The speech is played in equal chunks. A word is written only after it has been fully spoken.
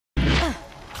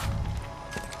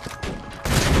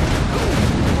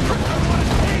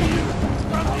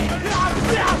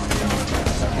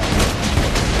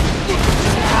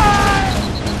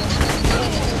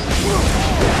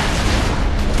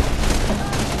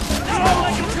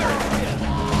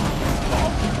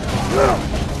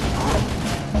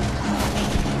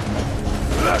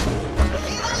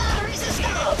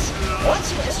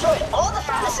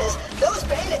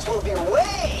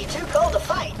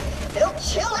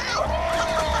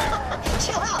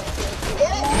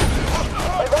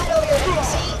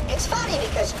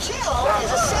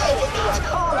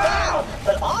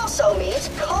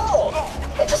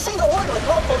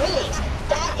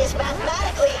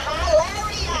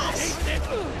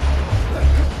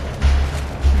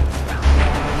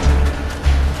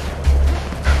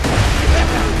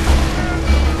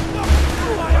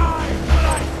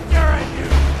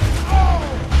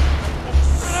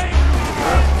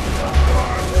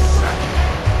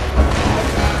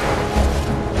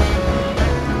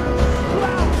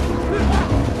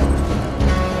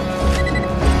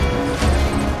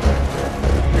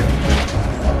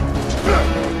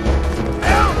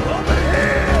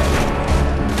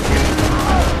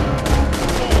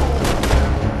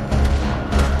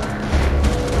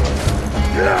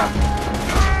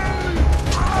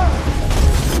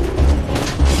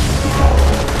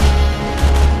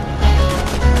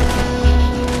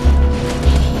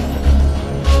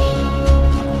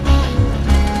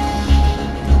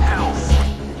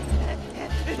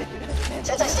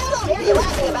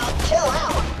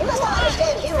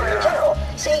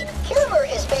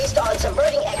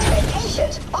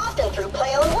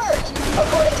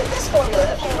According to this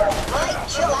formula of humor, my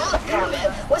chill out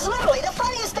comment was literally the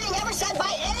funniest thing ever said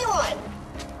by anyone.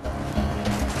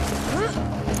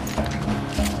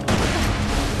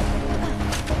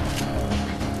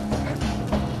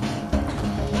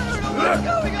 What's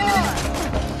going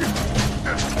on?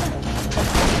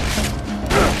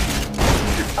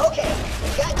 Okay,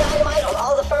 we've got dynamite on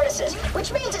all the furnaces,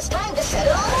 which means it's time to set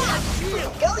it all up.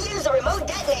 Go use the remote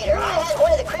detonator I had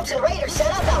one of the Crimson Raiders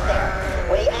set up out there.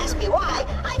 When he asked me why,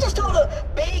 I just told him,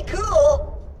 be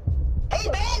cool. Hey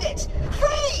bandits,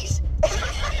 freeze!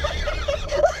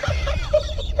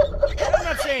 I'm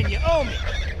not saying you owe me.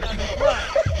 I'm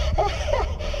implying.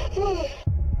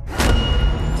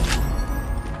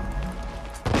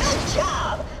 Good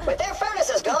job! With their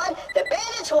furnaces gone, the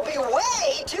bandits will be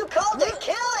way too cold to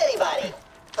kill anybody.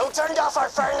 Who turned off our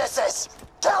furnaces?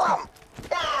 Kill them!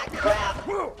 Ah, crap.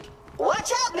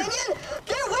 Watch out, minion!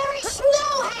 They're wearing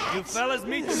snow hats! You fellas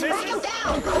meet the Break them missus?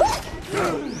 down, quick!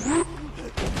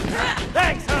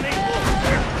 Thanks, honey.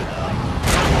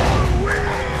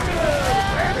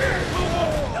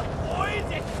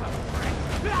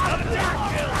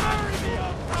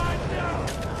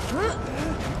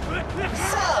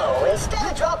 So,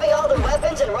 instead of dropping all the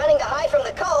weapons and running to hide from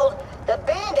the cold,